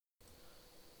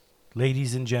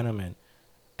Ladies and gentlemen,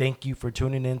 thank you for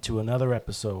tuning in to another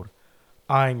episode.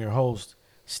 I'm your host,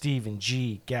 Stephen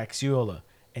G. Gaxiola,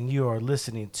 and you are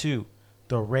listening to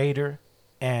The Raider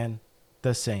and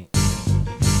the Saint.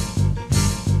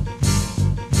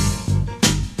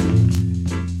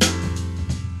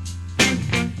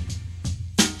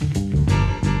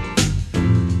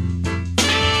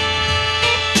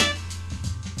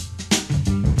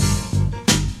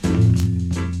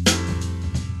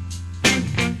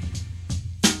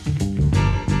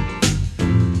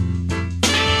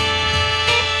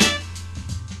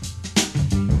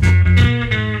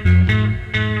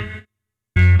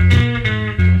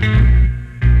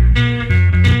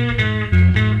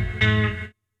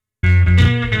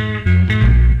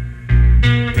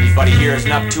 Anybody here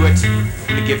isn't up to it? I'm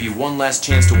gonna give you one last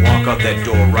chance to walk out that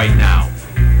door right now.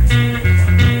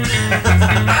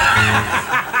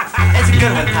 That's a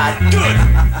good one, Todd. Good!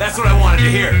 That's what I wanted to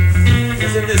hear.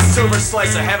 Because in this silver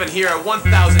slice of heaven here are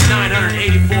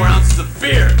 1,984 ounces of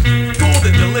beer.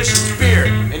 Golden, delicious beer.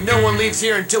 And no one leaves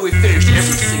here until we finish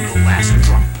every single last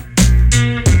drop.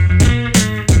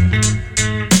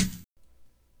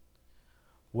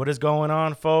 What is going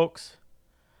on, folks?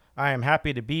 I am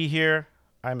happy to be here.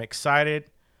 I'm excited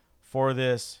for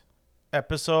this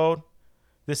episode.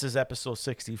 This is episode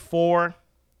 64,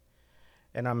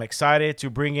 and I'm excited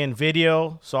to bring in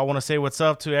video. So I want to say what's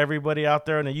up to everybody out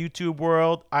there in the YouTube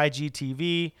world,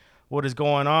 IGTV. What is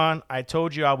going on? I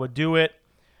told you I would do it.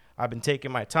 I've been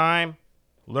taking my time,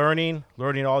 learning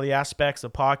all the aspects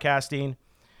of podcasting,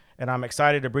 and I'm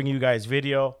excited to bring you guys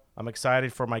video. I'm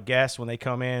excited for my guests when they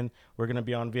come in. We're going to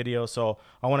be on video. So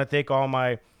I want to thank all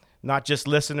my not just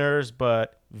listeners,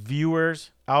 but viewers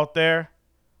out there.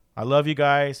 I love you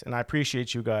guys, and I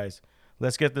appreciate you guys.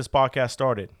 Let's get this podcast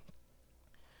started.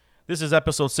 This is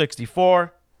episode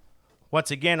 64.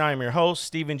 Once again, I am your host,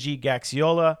 Stephen G.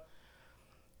 Gaxiola,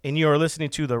 and you are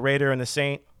listening to the Raider and the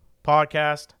Saint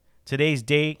podcast. Today's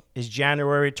date is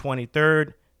January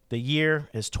 23rd. The year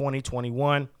is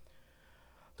 2021.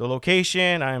 The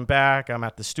location, I am back. I'm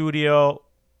at the studio.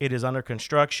 It is under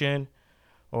construction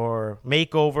or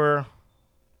makeover.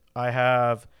 I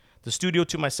have the studio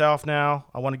to myself now.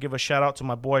 I want to give a shout out to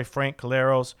my boy Frank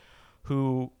Caleros,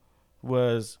 who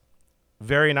was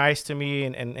very nice to me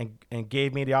and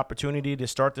gave me the opportunity to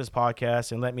start this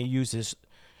podcast and let me use his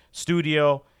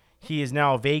studio. He is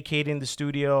now vacating the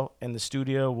studio, and the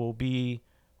studio will be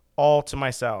all to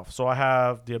myself. So I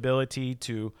have the ability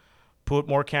to put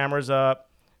more cameras up,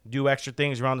 do extra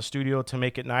things around the studio to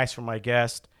make it nice for my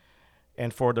guests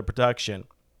and for the production.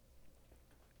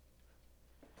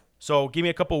 So give me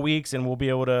a couple weeks and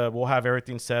we'll have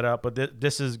everything set up. But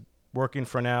this is working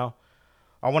for now.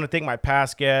 I want to thank my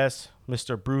past guest,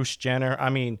 Mr. Bruce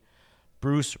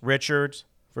Richards,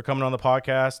 for coming on the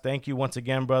podcast. Thank you once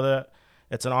again, brother.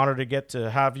 It's an honor to get to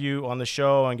have you on the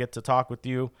show and get to talk with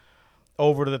you.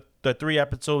 Over the 3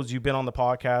 episodes you've been on the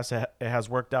podcast, it has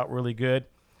worked out really good.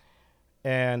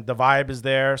 And the vibe is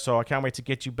there, so I can't wait to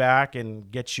get you back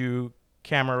and get you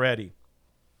camera ready.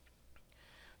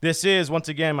 This is, once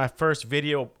again, my first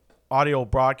audio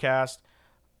broadcast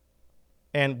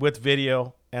and with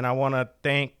video. And I want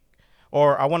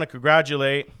to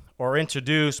congratulate or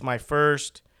introduce my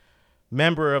first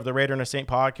member of the Raider and the Saint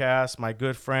podcast, my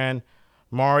good friend,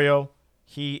 Mario.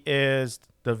 He is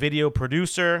the video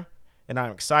producer, and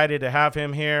I'm excited to have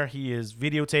him here. He is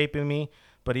videotaping me,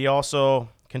 but he also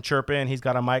can chirp in. He's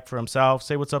got a mic for himself.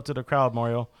 Say what's up to the crowd,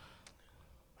 Mario.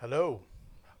 Hello,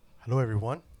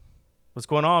 everyone. What's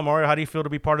going on, Mario? How do you feel to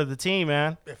be part of the team,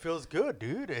 man? It feels good,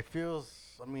 dude. It feels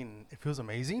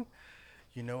amazing.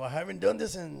 You know, I haven't done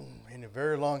this in a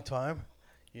very long time.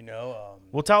 You know.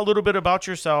 Well, tell a little bit about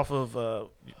yourself of the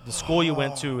school you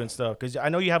went to and stuff, because I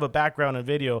know you have a background in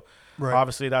video. Right.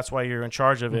 Obviously, that's why you're in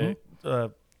charge of it.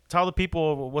 Tell the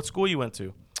people what school you went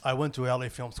to. I went to LA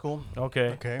Film School.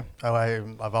 Okay.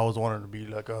 I've always wanted to be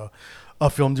like a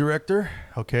film director.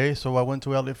 Okay, so I went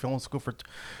to LA Film School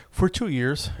for 2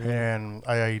 years, and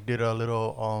I did a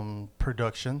little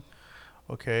production.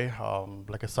 Okay,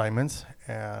 like assignments.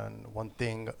 And one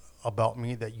thing about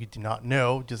me that you did not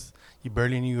know, just you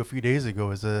barely knew a few days ago,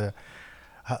 is that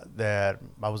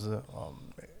I was an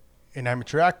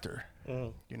amateur actor.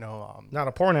 You know, not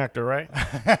a porn actor, right?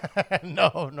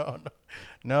 No.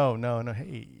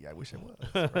 Hey, I wish I was.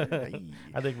 Right? Hey.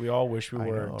 I think we all wish we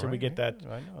were until we get that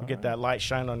get that light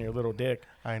shine on your little dick.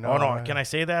 I know. Oh no, can I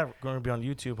say that? We're going to be on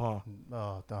YouTube, huh?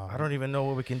 Oh, no. I don't even know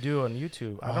what we can do on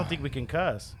YouTube. I don't think we can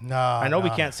cuss. Nah. I know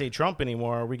we can't say Trump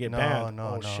anymore. We get banned.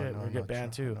 Shit, we get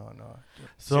banned too. No.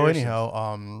 So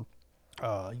anyhow,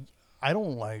 I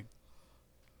don't like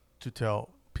to tell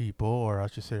people, or I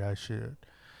should say,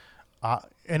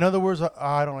 In other words,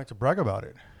 I don't like to brag about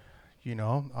it. You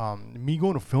know, me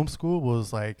going to film school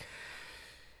was like,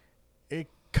 it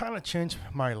kind of changed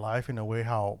my life in a way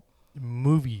how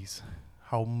movies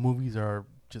are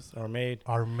just Or made.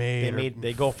 are made.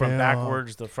 They go from filmed.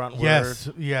 backwards to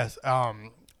frontwards. Yes.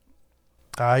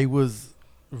 I was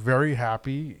very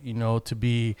happy, you know, to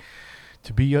be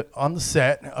on the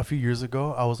set a few years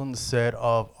ago. I was on the set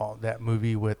of that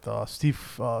movie with Steve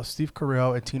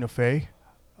Carell and Tina Fey.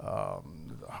 I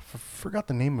forgot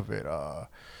the name of it.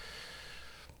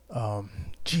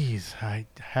 Geez, I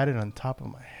had it on top of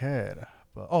my head.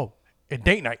 But A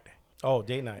Date Night. Oh,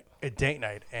 date night. A Date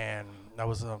Night, and I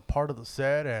was a part of the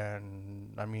set,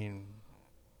 and I mean,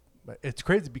 it's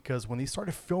crazy because when they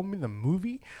started filming the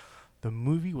movie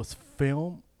was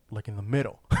filmed like in the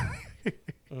middle,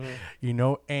 you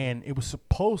know, and it was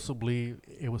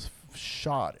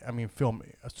shot. I mean, filmed.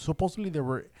 Supposedly they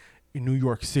were in New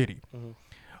York City,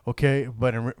 okay,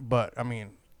 but I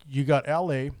mean, you got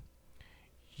L.A.,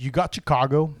 you got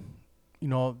Chicago, you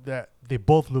know, that they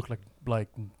both look like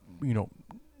you know,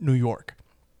 New York,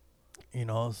 you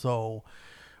know. So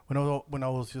when I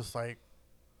was just like,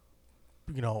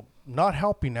 you know, not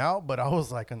helping out, but I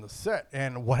was like on the set,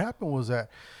 and what happened was that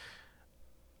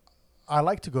I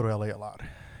like to go to LA a lot.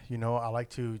 You know, I like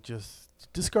to just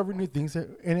discover new things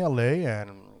in LA,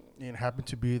 and it happened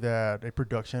to be that a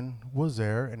production was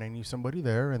there, and I knew somebody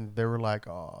there, and they were like,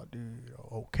 "Oh, dude,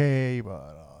 okay,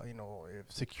 but you know,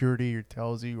 if security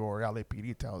tells you or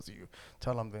LAPD tells you,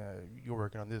 tell them that you're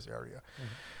working on this area."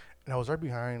 And I was right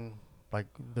behind like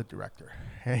the director,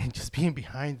 and just being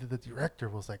behind the director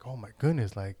was like, oh my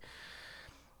goodness, like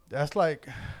that's like,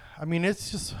 I mean,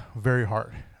 it's just very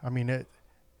hard. I mean,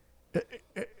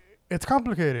 it's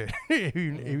complicated.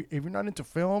 if you're not into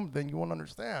film, then you won't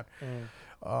understand.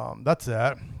 That's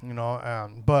that, you know.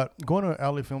 But going to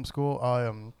LA Film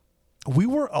School, we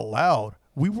were allowed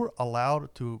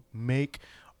to make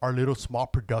our little small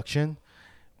production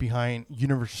behind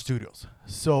Universal Studios.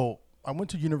 So I went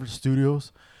to Universal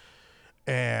Studios,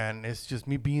 and it's just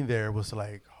me being there was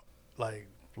like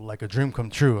a dream come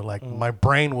true. Like my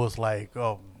brain was like,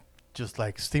 just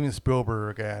like Steven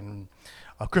Spielberg and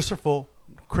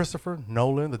Christopher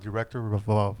Nolan, the director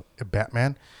of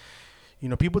Batman. You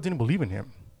know, people didn't believe in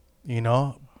him. You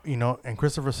know, and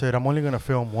Christopher said, "I'm only gonna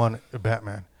film one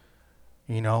Batman."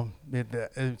 You know,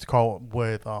 it's called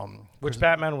with Which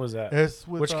Batman was that? It's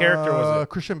with, Which character was it?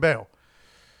 Christian Bale.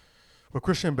 With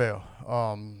Christian Bale,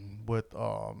 with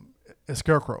a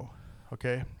Scarecrow,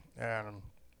 okay, and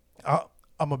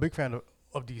I'm a big fan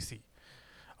of DC.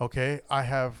 Okay, I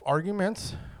have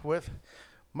arguments with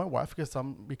my wife because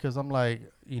I'm like,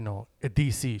 you know, a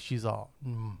DC. She's a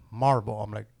Marvel.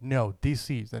 I'm like, no,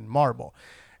 DC's and Marvel,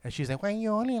 and she's like, well,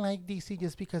 you only like DC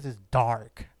just because it's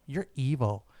dark. You're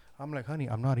evil. I'm like, honey,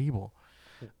 I'm not evil.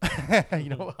 You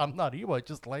know, I'm not evil. I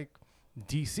just like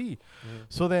DC.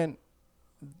 So then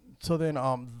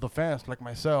the fans like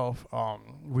myself,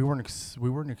 we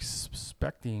weren't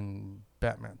expecting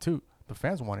Batman 2. The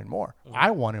fans wanted more.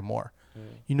 I wanted more.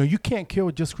 You know, you can't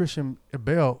kill just Christian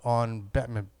Bale on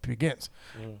Batman Begins.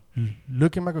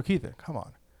 Look at Michael Keaton. Come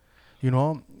on. You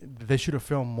know, they should have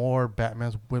filmed more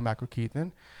Batmans with Michael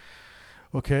Keaton.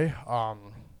 Okay.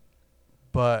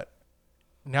 But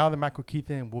now that Michael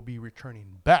Keaton will be returning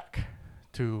back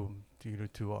to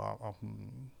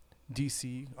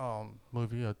DC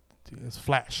movie, it's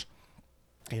Flash.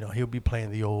 You know, he'll be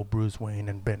playing the old Bruce Wayne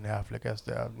and Ben Affleck as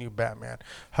the new Batman.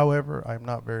 However, I'm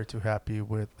not very too happy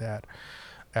with that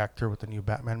actor with the new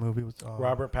Batman movie.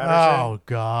 Robert Pattinson. Oh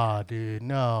God, dude,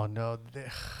 no,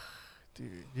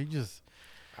 dude, you just.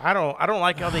 I don't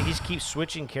like how they just keep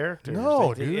switching characters.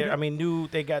 No, they, dude. I mean,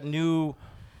 they got new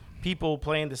people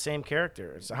playing the same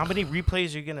characters. How many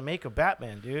replays are you gonna make of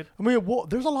Batman, dude? I mean, well,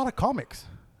 there's a lot of comics.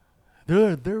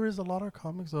 There is a lot of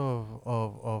comics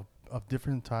of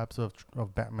different types of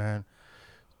Batman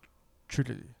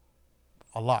trilogy.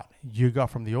 A lot. You got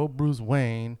from the old Bruce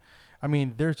Wayne. I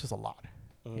mean, there's just a lot.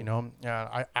 You know,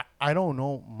 I don't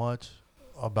know much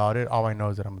about it. All I know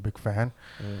is that I'm a big fan.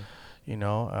 You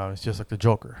know, it's just like the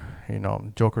Joker. You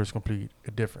know, Joker is completely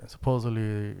different.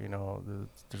 Supposedly, you know,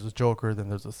 there's a Joker, then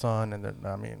there's a Sun, and then,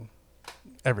 I mean,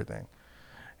 everything.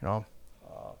 You know,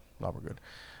 not we're good.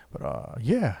 But,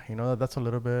 yeah, you know, that's a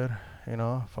little bit, you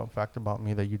know, fun fact about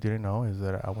me that you didn't know is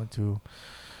that I went to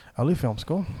LA Film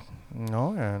School, you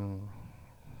know, and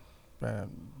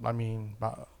I mean,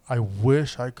 I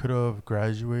wish I could have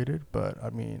graduated, but, I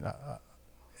mean,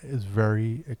 it's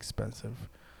very expensive.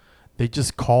 They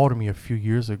just called me a few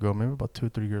years ago, maybe about 2 or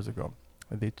 3 years ago.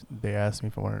 They asked me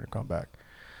if I wanted to come back.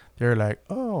 they're like,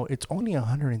 oh, it's only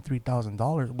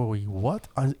 $103,000. Well, wait, what?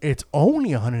 It's only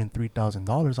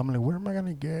 $103,000. I'm like, where am I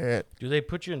gonna get? Do they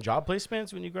put you in job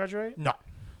placements when you graduate? No.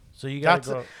 So you got to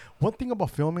That's go. one thing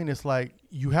about filming is like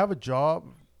you have a job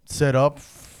set up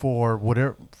for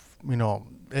whatever,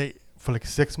 for like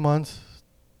 6 months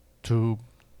to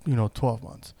 12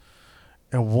 months,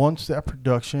 and once that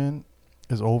production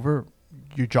is over,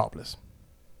 you're jobless.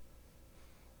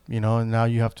 And now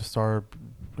you have to start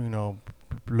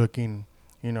looking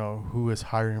who is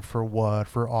hiring for what,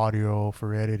 for audio,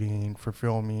 for editing, for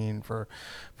filming, for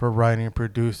writing,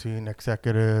 producing,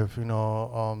 executive,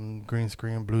 green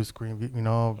screen, blue screen,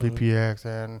 VPX,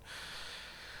 and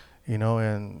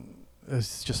and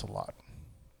it's just a lot.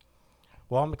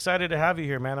 Well, I'm excited to have you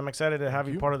here, man. I'm excited to have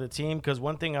you you. part of the team because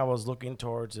one thing I was looking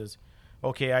towards is,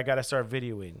 okay, I got to start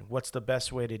videoing. What's the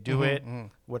best way to do it?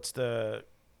 What's the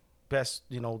best,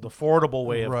 the affordable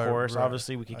way, of course. Right.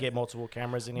 Obviously, we could get multiple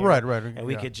cameras in here. Right. And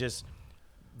we could just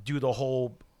do the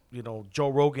whole, Joe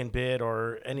Rogan bit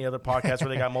or any other podcast where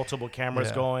they got multiple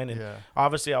cameras going. And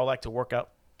obviously, I would like to work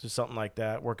up to something like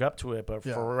that, work up to it. But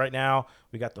for right now,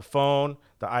 we got the phone,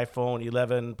 the iPhone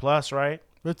 11 Plus, right?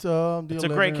 It's a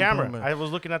great camera. I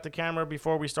was looking at the camera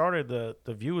before we started.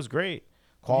 The view is great.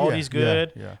 Quality's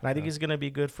good. And I think it's going to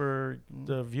be good for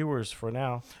the viewers for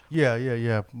now.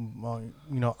 Yeah.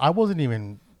 I wasn't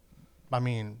even,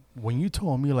 when you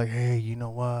told me like, hey, you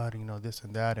know what, this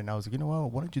and that, and I was like, you know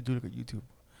what, why don't you do like a YouTube?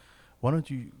 Why don't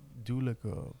you do like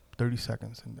 30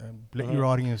 seconds and let your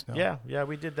audience know? Yeah,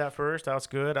 we did that first. That was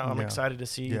good. I'm excited to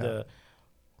see the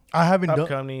I haven't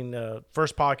upcoming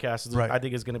first podcast. Right. I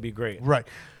think is going to be great. Right.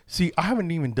 See, I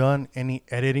haven't even done any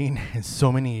editing in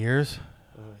so many years,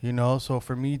 so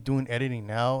for me doing editing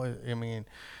now, it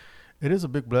is a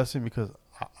big blessing because,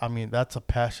 that's a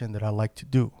passion that I like to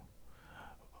do.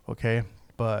 Okay.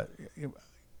 But,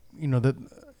 that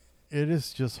it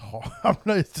is just hard.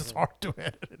 It's just hard to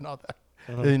edit and all that.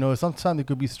 Sometimes it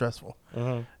could be stressful.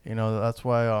 That's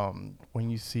why when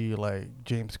you see like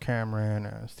James Cameron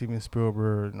and Steven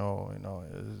Spielberg,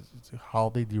 is how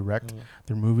they direct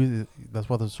their movies. That's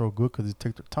why they're so good because they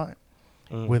take their time.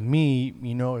 With me,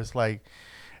 it's like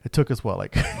it took us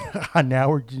like an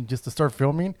hour just to start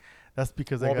filming. That's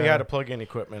because we had to plug in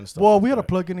equipment and stuff. Well, we had to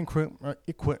plug in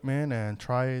equipment and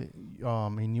try a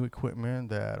new equipment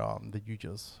that you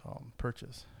just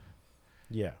purchase.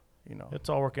 Yeah. It's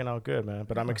all working out good, man.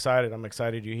 But I'm excited. I'm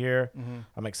excited you're here.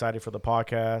 I'm excited for the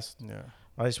podcast. Yeah.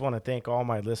 I just want to thank all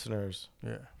my listeners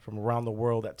from around the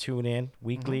world that tune in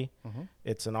weekly.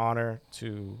 It's an honor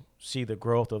to see the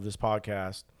growth of this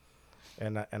podcast.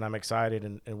 And I'm excited.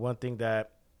 And one thing that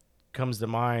comes to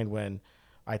mind when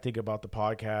I think about the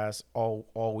podcast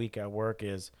all week at work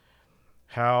is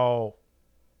how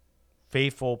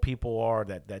faithful people are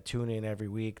that tune in every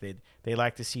week. They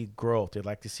like to see growth. They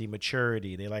like to see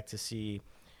maturity. They like to see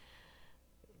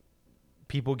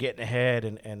people getting ahead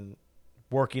and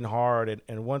working hard.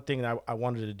 And one thing that I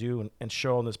wanted to do and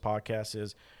show on this podcast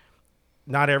is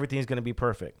not everything is going to be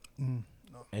perfect. No.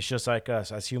 It's just like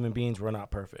us. As human beings, we're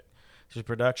not perfect. So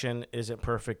production isn't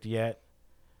perfect yet.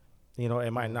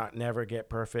 It might not never get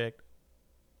perfect.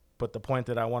 But the point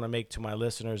that I want to make to my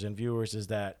listeners and viewers is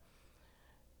that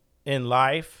in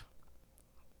life,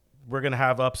 we're going to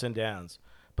have ups and downs.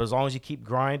 But as long as you keep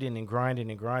grinding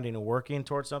and working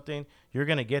towards something, you're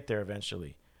going to get there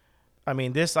eventually.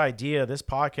 This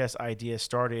podcast idea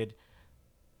started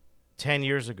 10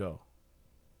 years ago.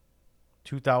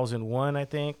 2001, I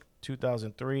think,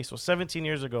 2003. So 17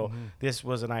 years ago, this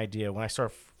was an idea. When I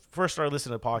first started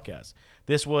listening to podcasts,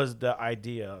 this was the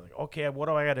idea. Like, okay, what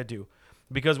do I got to do?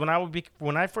 Because when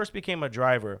I first became a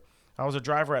driver, I was a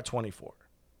driver at 24.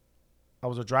 I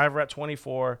was a driver at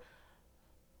 24,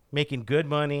 making good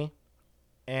money,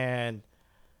 and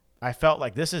I felt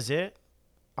like this is it.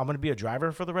 I'm going to be a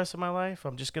driver for the rest of my life.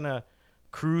 I'm just going to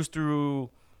cruise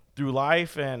through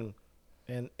life, and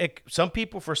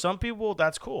for some people,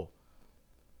 that's cool.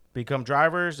 Become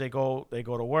drivers, they go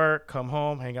to work, come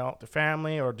home, hang out with their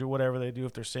family, or do whatever they do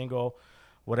if they're single,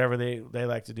 whatever they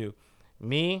like to do.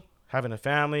 Me, having a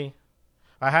family,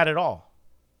 I had it all.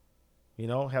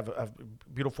 Have a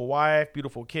beautiful wife,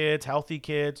 beautiful kids, healthy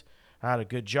kids. I had a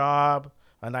good job,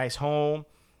 a nice home.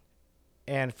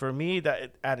 And for me,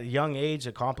 that at a young age,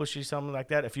 accomplishing something like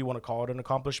that, if you want to call it an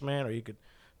accomplishment or you could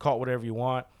call it whatever you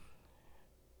want,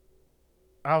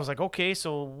 I was like, okay,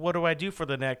 so what do I do for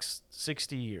the next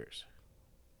 60 years?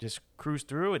 Just cruise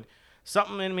through. And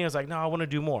something in me was like, no, I want to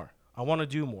do more.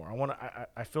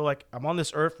 I feel like I'm on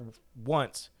this earth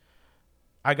once.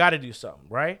 I got to do something,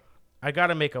 right? I got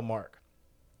to make a mark.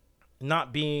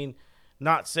 Not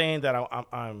saying that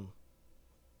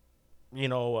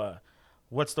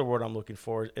what's the word I'm looking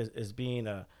for? Is being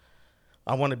I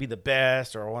want to be the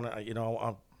best, or I want to,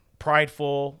 I'm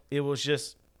prideful. It was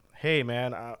just, hey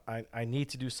man, I need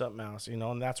to do something else,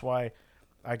 and that's why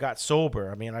I got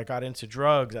sober. I mean, I got into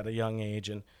drugs at a young age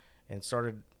and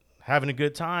started having a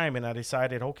good time, and I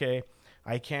decided, okay,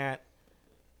 I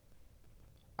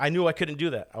knew I couldn't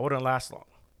do that. I wouldn't last long.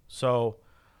 So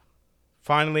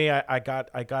finally I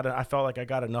felt like I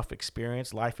got enough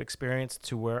life experience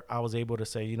to where I was able to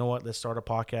say, you know what, let's start a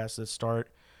podcast. Let's start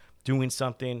doing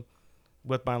something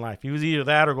with my life. It was either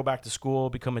that or go back to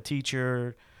school, become a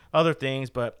teacher, other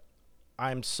things, but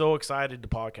I'm so excited to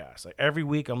podcast. Like every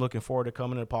week I'm looking forward to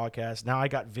coming to the podcast. Now I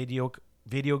got video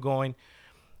going.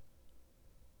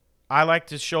 I like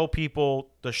to show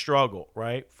people the struggle,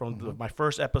 right? From my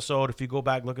first episode. If you go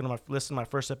back, listen to my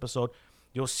first episode,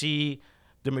 you'll see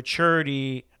the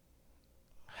maturity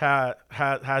has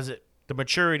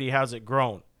it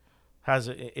grown?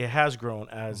 It has grown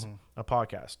as a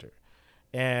podcaster.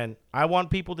 And I want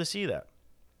people to see that.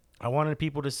 I wanted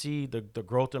people to see the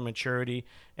growth and maturity,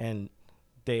 and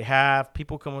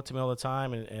people come up to me all the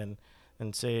time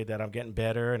and say that I'm getting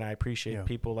better, and I appreciate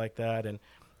people like that. And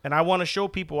I want to show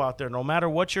people out there, no matter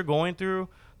what you're going through,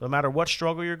 no matter what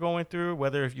struggle you're going through,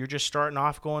 whether if you're just starting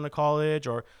off going to college,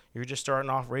 or you're just starting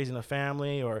off raising a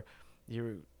family, or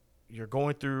you're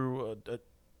going through a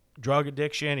drug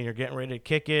addiction and you're getting ready to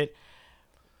kick it,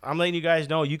 I'm letting you guys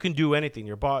know you can do anything.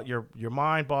 Your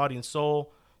mind, body, and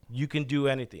soul, you can do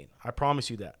anything. I promise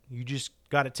you that. You just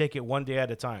got to take it one day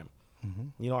at a time.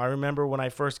 I remember when I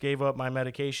first gave up my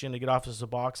medication to get off of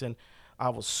Suboxone, I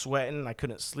was sweating. I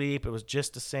couldn't sleep. It was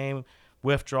just the same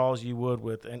withdrawals you would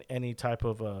with any type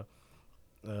of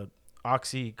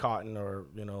Oxycontin, or,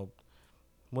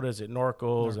 what is it,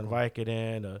 Norcos and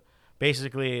Vicodin.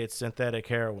 Basically, it's synthetic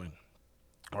heroin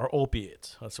or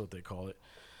opiates. That's what they call it.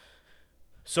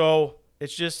 So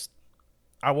it's just,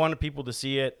 I wanted people to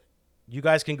see it. You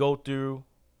guys can go through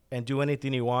and do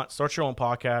anything you want. Start your own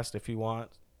podcast if you want.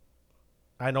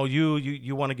 I know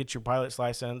you want to get your pilot's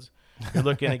license. You're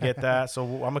looking to get that.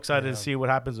 So I'm excited to see what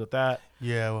happens with that.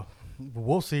 Yeah, well,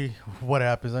 we'll see what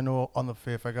happens. I know on the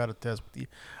 5th I got a test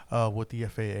with the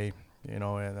FAA,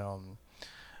 and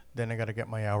then I got to get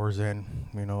my hours in.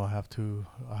 I have to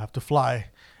fly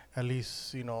at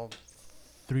least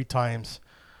 3 times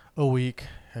a week,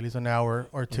 at least an hour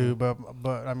or two. But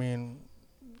I mean,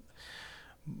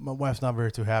 my wife's not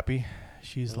very too happy.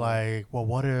 She's like, well,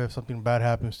 what if something bad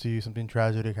happens to you, something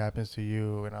tragic happens to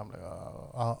you? And I'm like,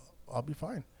 I'll be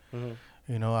fine.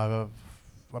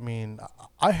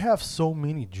 I have so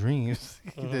many dreams.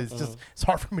 It's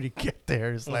hard for me to get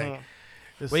there. It's like,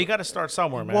 well, you got to start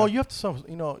somewhere, man. Well, you have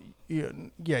to,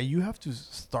 you have to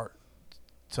start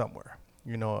somewhere.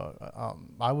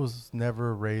 I was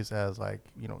never raised as like,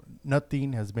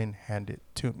 nothing has been handed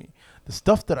to me. The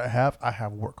stuff that I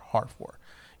have worked hard for.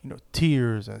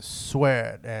 Tears and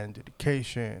sweat and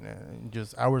dedication and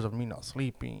just hours of me not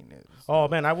sleeping. Oh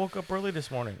man, I woke up early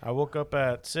this morning. I woke up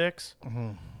at 6.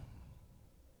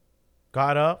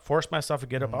 Got up, forced myself to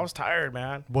get up. I was tired,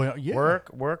 man. Well, yeah.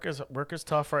 Work is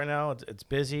tough right now. It's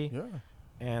busy. Yeah.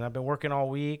 And I've been working all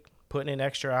week, putting in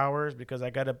extra hours because I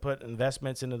got to put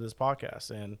investments into this podcast,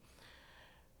 and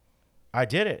I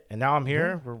did it, and now I'm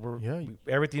here.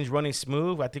 Everything's running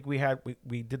smooth. I think we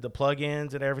did the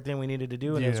plugins and everything we needed to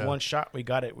do, and it's one shot. We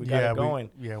got it going.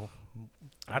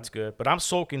 That's good. But I'm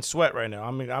soaking sweat right now.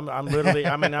 I mean, I'm literally.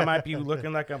 I might be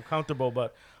looking like I'm comfortable,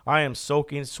 but I am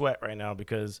soaking sweat right now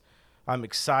because I'm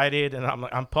excited and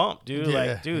I'm pumped, dude.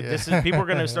 This is people are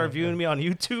gonna start viewing me on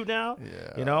YouTube now.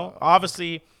 Yeah.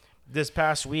 Obviously, this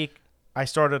past week I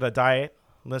started a diet.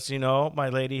 My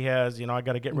lady has. I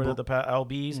got to get rid of the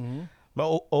LBs. My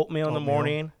oatmeal in the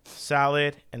morning,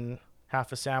 salad, and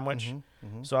half a sandwich.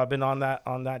 So I've been on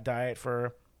that diet for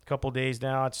a couple days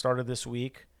now. It started this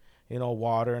week,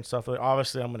 water and stuff.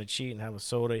 Obviously, I'm going to cheat and have a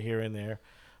soda here and there,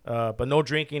 but no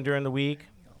drinking during the week.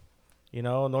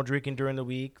 No drinking during the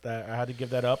week. I had to give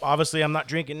that up. Obviously, I'm not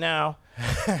drinking now.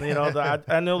 I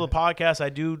know the podcast I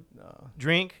do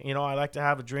drink. I like to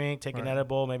have a drink, take an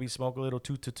edible, maybe smoke a little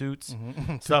toots,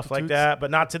 stuff like that.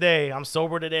 But not today. I'm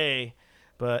sober today,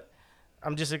 but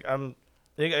I'm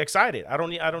excited. I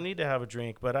don't need to have a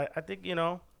drink, but I think,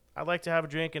 I like to have a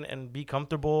drink and be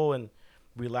comfortable and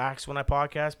relax when I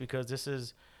podcast because this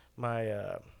is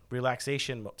my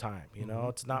relaxation time.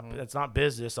 It's not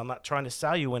business. I'm not trying to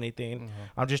sell you anything.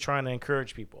 I'm just trying to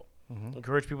encourage people.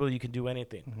 Encourage people you can do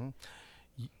anything.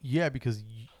 Yeah, because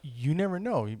you never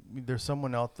know. There's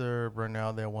someone out there right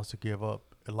now that wants to give up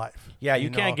a life. Yeah,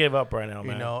 you can't give up right now,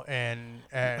 man.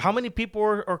 And how many people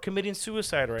are committing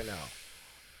suicide right now?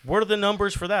 What are the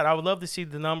numbers for that? I would love to see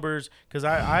the numbers because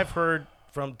I've heard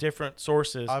from different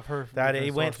sources I've heard from that different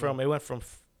it went from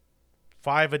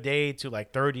 5 a day to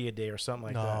like 30 a day or something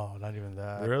like that. No, not even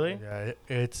that. Really? Yeah,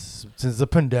 it's since the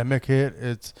pandemic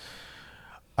hit.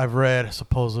 I've read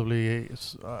supposedly it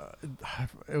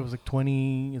was like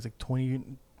 20. It's like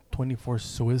 24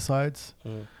 suicides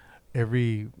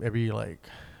every like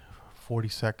 40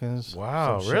 seconds.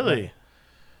 Wow, some shit really?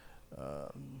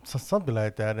 so something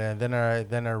like that. And then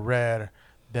I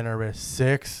read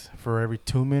 6 for every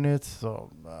 2 minutes.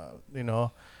 So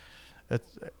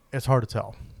it's hard to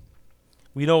tell.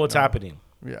 We know what's happening.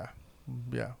 Yeah.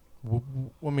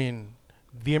 I mean,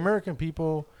 the American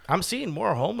people. I'm seeing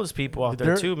more homeless people out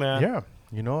there too, man. Yeah.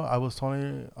 I was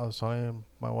telling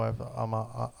my wife,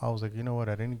 I was like, you know what?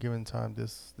 At any given time,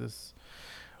 this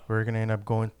we're gonna end up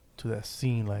going to that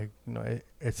scene, like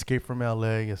Escape from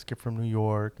L.A., Escape from New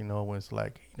York. When it's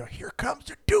like, here comes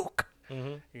the Duke.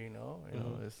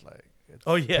 Mm-hmm. It's like. It's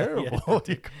terrible.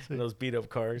 Yeah. Those beat up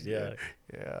cars, yeah.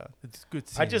 It's good.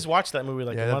 I just watched that movie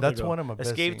like a month ago. That's one of my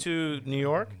best Escape to New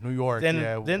York. Then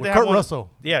they with have Kurt one- Russell.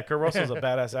 Yeah, Kurt Russell's a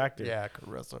badass actor. Yeah, Kurt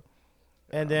Russell.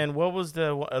 And then what was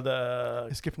the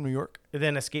Escape from New York.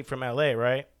 then Escape from L.A.,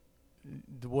 right?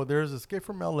 Well, there's Escape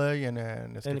from L.A. and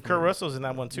then Escape And from Kurt Russell's in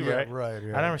that one too, right? Right.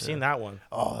 I never seen that one.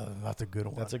 Oh, that's a good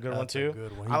one. That's a good one too.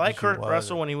 Good one. I like Kurt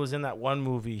Russell when he was in that one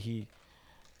movie.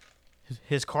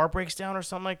 His car breaks down or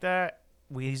something like that.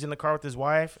 He's in the car with his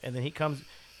wife, and then he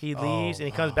leaves, and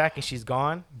he comes back, and she's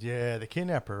gone. Yeah, the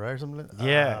kidnapper, right? Or something like that.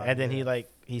 Yeah, and then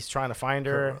he's trying to find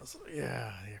her.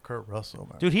 Yeah, Kurt Russell,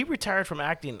 man. Dude, he retired from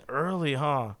acting early,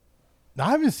 huh? Now,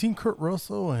 I haven't seen Kurt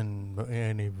Russell in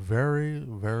a very,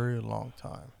 very long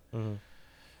time. Mm-hmm.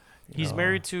 He's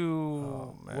married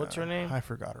to what's her name? I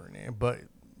forgot her name, but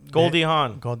Goldie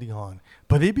Hawn. Goldie Hawn.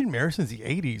 But they've been married since the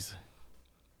 80s.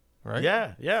 Right?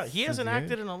 Yeah. He hasn't the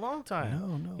acted in a long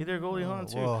time. No. Either Goldie Hawn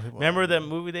too. Well, Remember that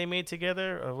movie they made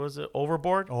together? Or was it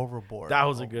Overboard? Overboard. That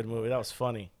was a good movie. That was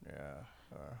funny. Yeah,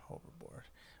 Overboard.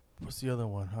 What's the other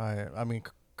one? I mean,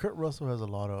 Kurt Russell has a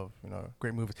lot of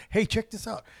great movies. Hey, check this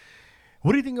out.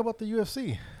 What do you think about the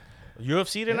UFC?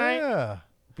 UFC tonight? Yeah.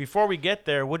 Before we get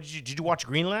there, did you watch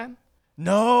Greenland?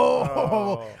 No,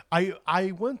 Oh.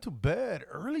 I went to bed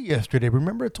early yesterday.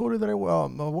 Remember I told you that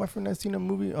my wife and I seen a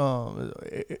movie.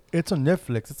 It's on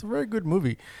Netflix. It's a very good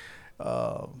movie.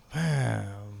 Man,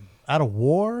 Out of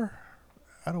War.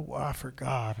 I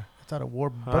forgot. It's Out of War.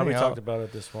 We talked about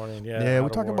it this morning. Yeah, we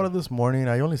talked about it this morning.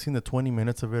 I only seen the 20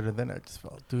 minutes of it, and then I just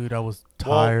felt, dude, I was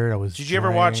tired. Did you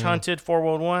ever watch drained. Hunted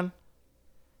 411?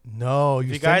 No, If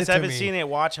you guys haven't seen it,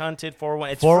 watch Hunted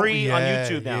 411. It's free on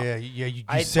YouTube now. Yeah. You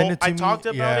I send it to I me. talked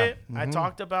about it. I Mhm.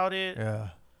 talked about it Yeah.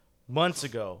 months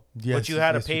ago. Yes, but you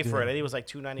had to yes, you pay for it. did. I think it was like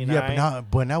 $2.99. Yeah,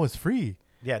 but now it's free.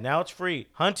 Yeah, now it's free.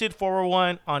 Hunted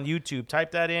 401 on YouTube. Type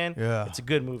that in. Yeah. It's a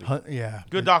good movie. Yeah.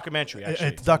 Good documentary, actually.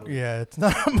 It's it's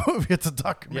not a movie. It's a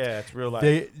documentary. Yeah, it's real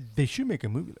life. They should make a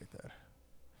movie like that.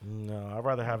 No, I'd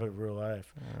rather have it real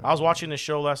life. I was watching this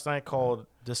show last night called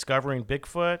Discovering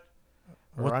Bigfoot.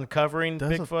 Or Uncovering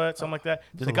Bigfoot, something like that.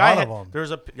 There's a lot of them.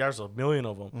 There's a million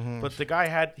of them. But the guy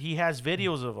has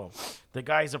videos of them. The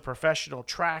guy's a professional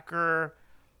tracker.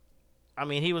 I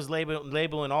mean, he was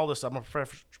labeling all this. I'm a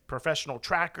professional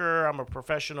tracker. I'm a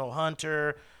professional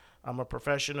hunter. I'm a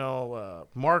professional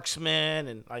marksman,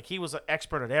 and like he was an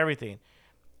expert at everything.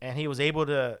 And he was able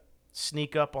to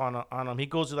sneak up on them. He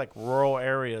goes to like rural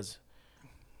areas,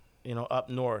 up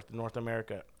North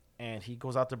America. And he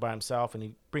goes out there by himself, and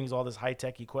he brings all this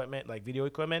high-tech equipment, like video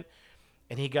equipment,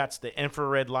 and he got the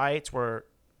infrared lights where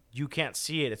you can't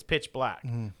see it; it's pitch black.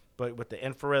 But with the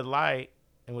infrared light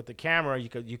and with the camera, you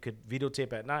could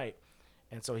videotape at night.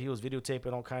 And so he was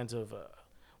videotaping all kinds of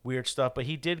weird stuff. But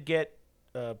he did get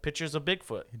pictures of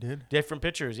Bigfoot. He did? Different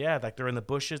pictures, yeah, like they're in the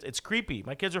bushes. It's creepy.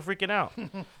 My kids are freaking out.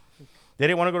 They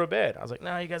didn't want to go to bed. I was like,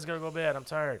 "No, you guys gotta go to bed. I'm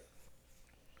tired."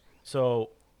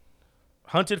 So.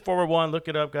 Hunted 401, look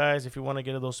it up, guys, if you want to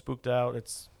get a little spooked out.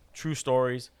 It's true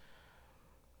stories.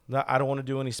 I don't want to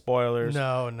do any spoilers.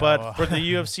 No. But for the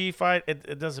UFC fight,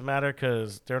 it doesn't matter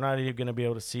because they're not even going to be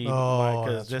able to see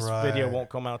because this video won't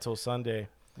come out till Sunday.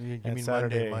 You and mean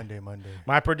Saturday. Monday.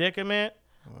 My predicament,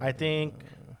 I think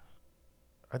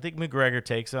McGregor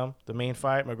takes him. The main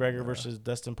fight, McGregor versus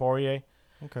Dustin Poirier.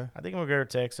 Okay. I think McGregor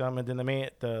takes him. And then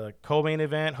the co-main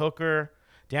event,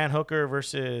 Dan Hooker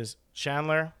versus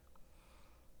Chandler.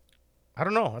 I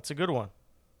don't know. That's a good one.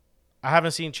 I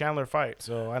haven't seen Chandler fight,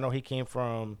 so I know he came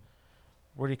from.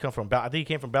 Where did he come from? I think he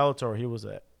came from Bellator. He was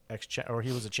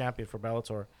he was a champion for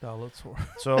Bellator.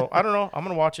 So I don't know. I'm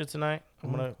gonna watch it tonight.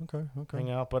 I'm gonna okay.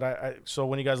 hang out. But so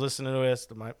when you guys listen to this,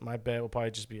 my bet will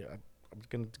probably just be I'm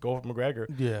gonna go with McGregor.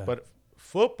 Yeah. But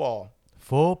football.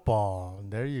 Football.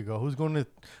 There you go. Who's going to?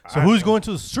 So I who's don't- going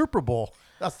to the Super Bowl?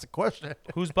 That's the question.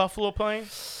 Who's Buffalo playing?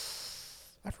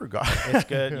 I forgot. It's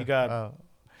good. You got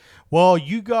well,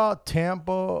 you got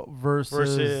Tampa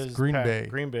versus Green Pat- Bay.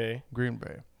 Green Bay, Green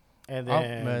Bay. and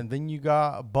then And then you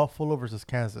got Buffalo versus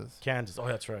Kansas. Kansas. Oh,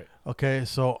 that's right. Okay,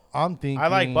 so I'm thinking. I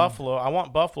like Buffalo. I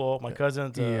want Buffalo. My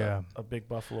cousin's Yeah. a big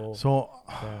Buffalo So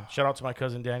fan. Shout out to my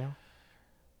cousin Daniel.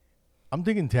 I'm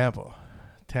thinking Tampa.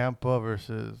 Tampa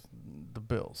versus the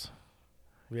Bills.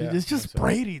 Yeah, It's just makes sense.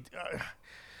 Brady.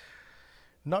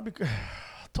 Not because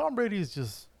Tom Brady is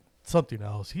just something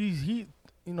else. He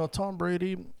Tom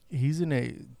Brady, he's in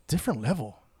a different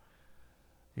level.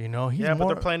 He's Yeah, but more,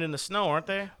 they're playing in the snow, aren't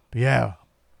they? Yeah.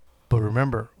 But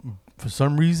remember, for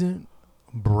some reason,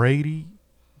 Brady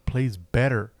plays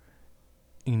better,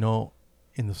 in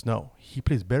the snow. He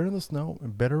plays better in the snow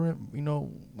and better,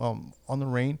 on the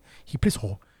rain. He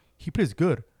plays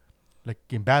good, like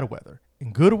in bad weather.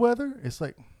 In good weather, it's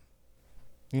like,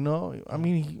 I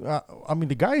mean,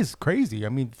 the guy is crazy. I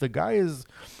mean, the guy is,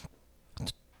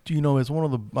 is one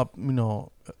of the,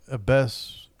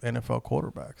 best NFL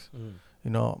quarterbacks.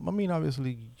 I mean,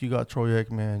 obviously you got Troy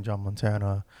Aikman, John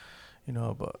Montana,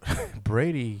 but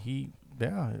Brady,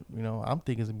 I'm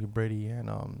thinking it's gonna be Brady and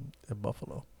at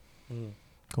Buffalo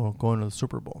going to the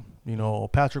Super Bowl.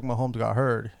 Patrick Mahomes got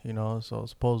hurt, so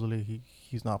supposedly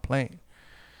he's not playing.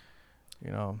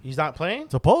 He's not playing.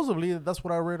 Supposedly that's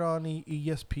what I read on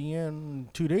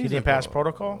ESPN 2 days ago. He didn't pass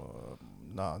protocol.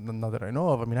 No, not that I know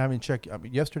of. I mean, I haven't checked. I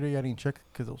mean, yesterday I didn't check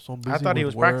because I was so busy. I thought he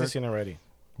with was work. practicing already.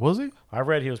 Was he? I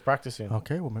read he was practicing.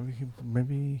 Okay, well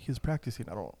maybe he's practicing.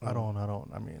 I don't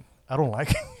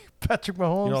like Patrick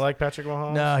Mahomes. You don't like Patrick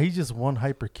Mahomes? Nah, he's just one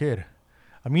hyper kid.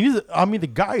 I mean, the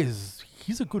guy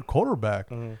he's a good quarterback.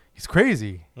 He's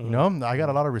crazy. I got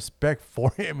a lot of respect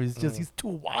for him. It's just he's too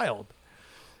wild.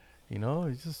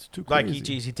 He's just too Like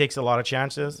crazy. he takes a lot of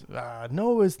chances.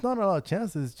 No, it's not a lot of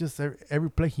chances. It's just every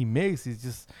play he makes,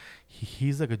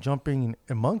 he's like a jumping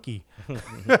monkey,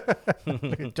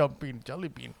 like a jumping jelly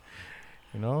bean.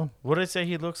 What did it say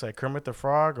he looks like? Kermit the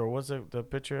Frog, or was it the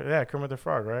picture? Yeah, Kermit the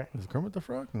Frog, right? Is it Kermit the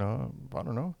Frog? No, I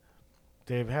don't know.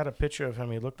 They've had a picture of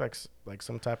him. He looked like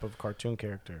some type of cartoon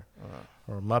character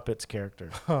or Muppets character.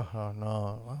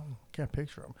 No, I can't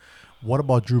picture him. What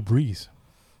about Drew Brees?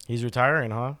 He's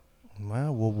retiring, huh?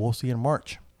 Well, we'll see in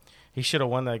March. He should have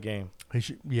won that game.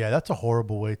 Yeah, that's a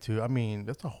horrible way to. I mean,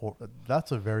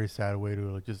 that's a very sad way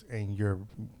to just end your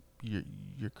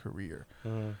career.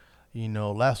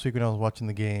 Last week when I was watching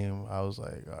the game, I was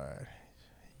like, all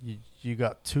right, you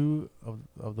got two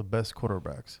of the best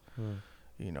quarterbacks.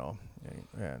 And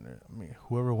I mean,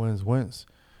 whoever wins.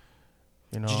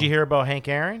 Did you hear about Hank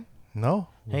Aaron? No,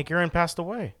 Hank Aaron passed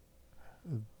away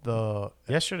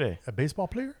yesterday. A baseball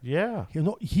player. Yeah,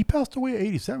 He passed away at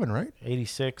 87, right?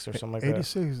 86 or something like that.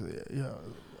 86. Yeah,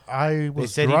 I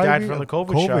was. They said he died from the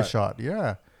COVID shot.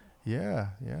 Yeah.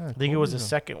 I think it was the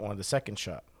second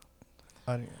shot.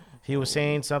 He was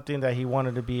saying something that he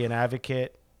wanted to be an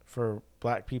advocate for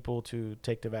black people to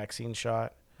take the vaccine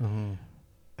shot.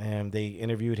 And they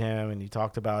interviewed him and he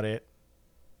talked about it.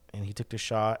 And he took the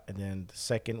shot. And then the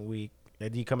second week,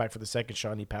 did he come back for the second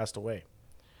shot and he passed away.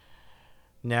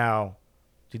 Now,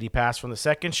 did he pass from the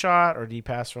second shot or did he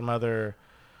pass from other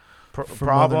problems?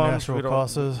 Other natural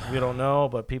causes? We don't know,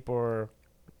 but people are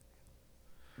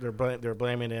they're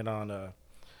blaming it on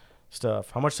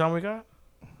stuff. How much time we got?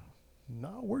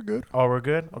 No, we're good. Oh, we're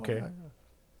good? Okay.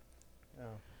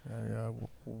 Yeah.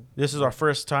 This is our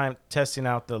first time testing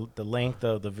out the length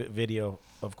of the video,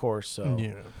 of course.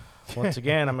 So once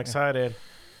again, I'm excited.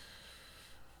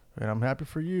 And I'm happy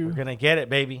for you. We're going to get it,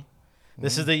 baby.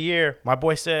 This is the year. My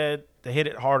boy said to hit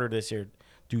it harder this year.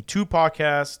 Do 2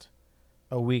 podcasts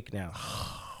a week now.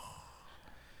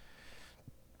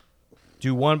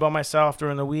 Do one by myself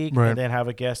during the week and then have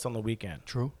a guest on the weekend.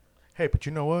 True. Hey, but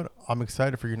you know what? I'm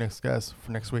excited for your next guest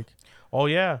for next week. Oh,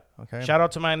 yeah. Okay. Shout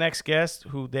out to my next guest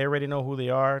who they already know who they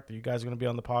are. You guys are going to be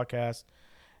on the podcast.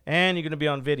 And you're going to be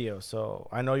on video. So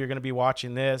I know you're going to be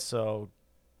watching this. So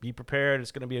be prepared.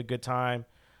 It's going to be a good time.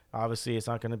 Obviously, it's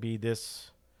not going to be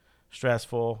this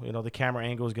stressful. The camera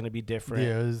angle is going to be different.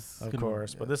 Yeah, of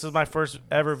course. But this is my first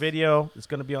ever video. It's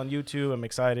going to be on YouTube. I'm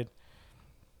excited.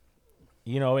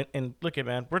 And look at,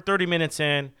 man, we're 30 minutes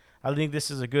in. I think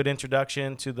this is a good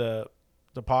introduction to the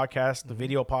podcast, the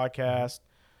video podcast.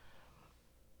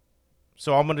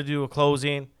 So I'm going to do a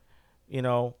closing,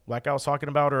 like I was talking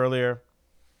about earlier.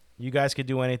 You guys could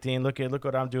do anything. Look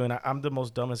what I'm doing. I'm the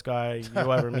most dumbest guy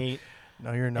you'll ever meet.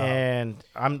 No, you're not. And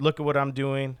look at what I'm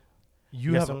doing.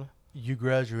 You You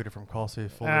graduated from Cal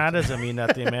State Fullerton. That doesn't mean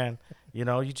nothing, man. You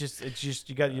know, you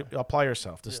apply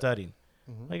yourself to studying.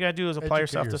 All you gotta do is apply Educate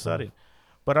yourself to yourself. studying.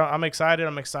 But I'm excited.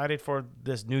 I'm excited for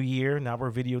this new year. Now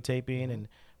we're videotaping and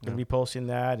gonna be posting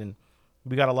that, and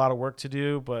we got a lot of work to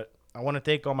do. But I want to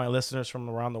thank all my listeners from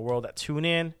around the world that tune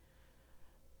in.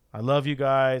 I love you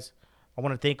guys. I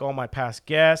want to thank all my past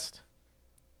guests.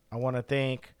 I want to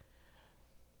thank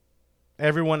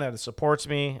everyone that supports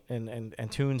me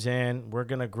and tunes in. We're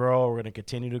going to grow. We're going to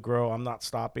continue to grow. I'm not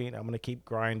stopping. I'm going to keep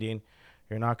grinding.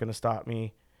 You're not going to stop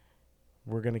me.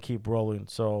 We're going to keep rolling.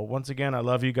 So once again, I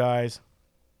love you guys.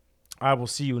 I will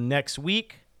see you next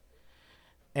week.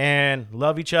 And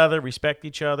love each other, respect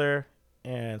each other,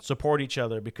 and support each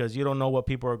other because you don't know what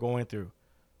people are going through.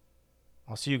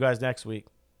 I'll see you guys next week.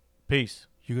 Peace.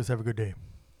 You guys have a good day.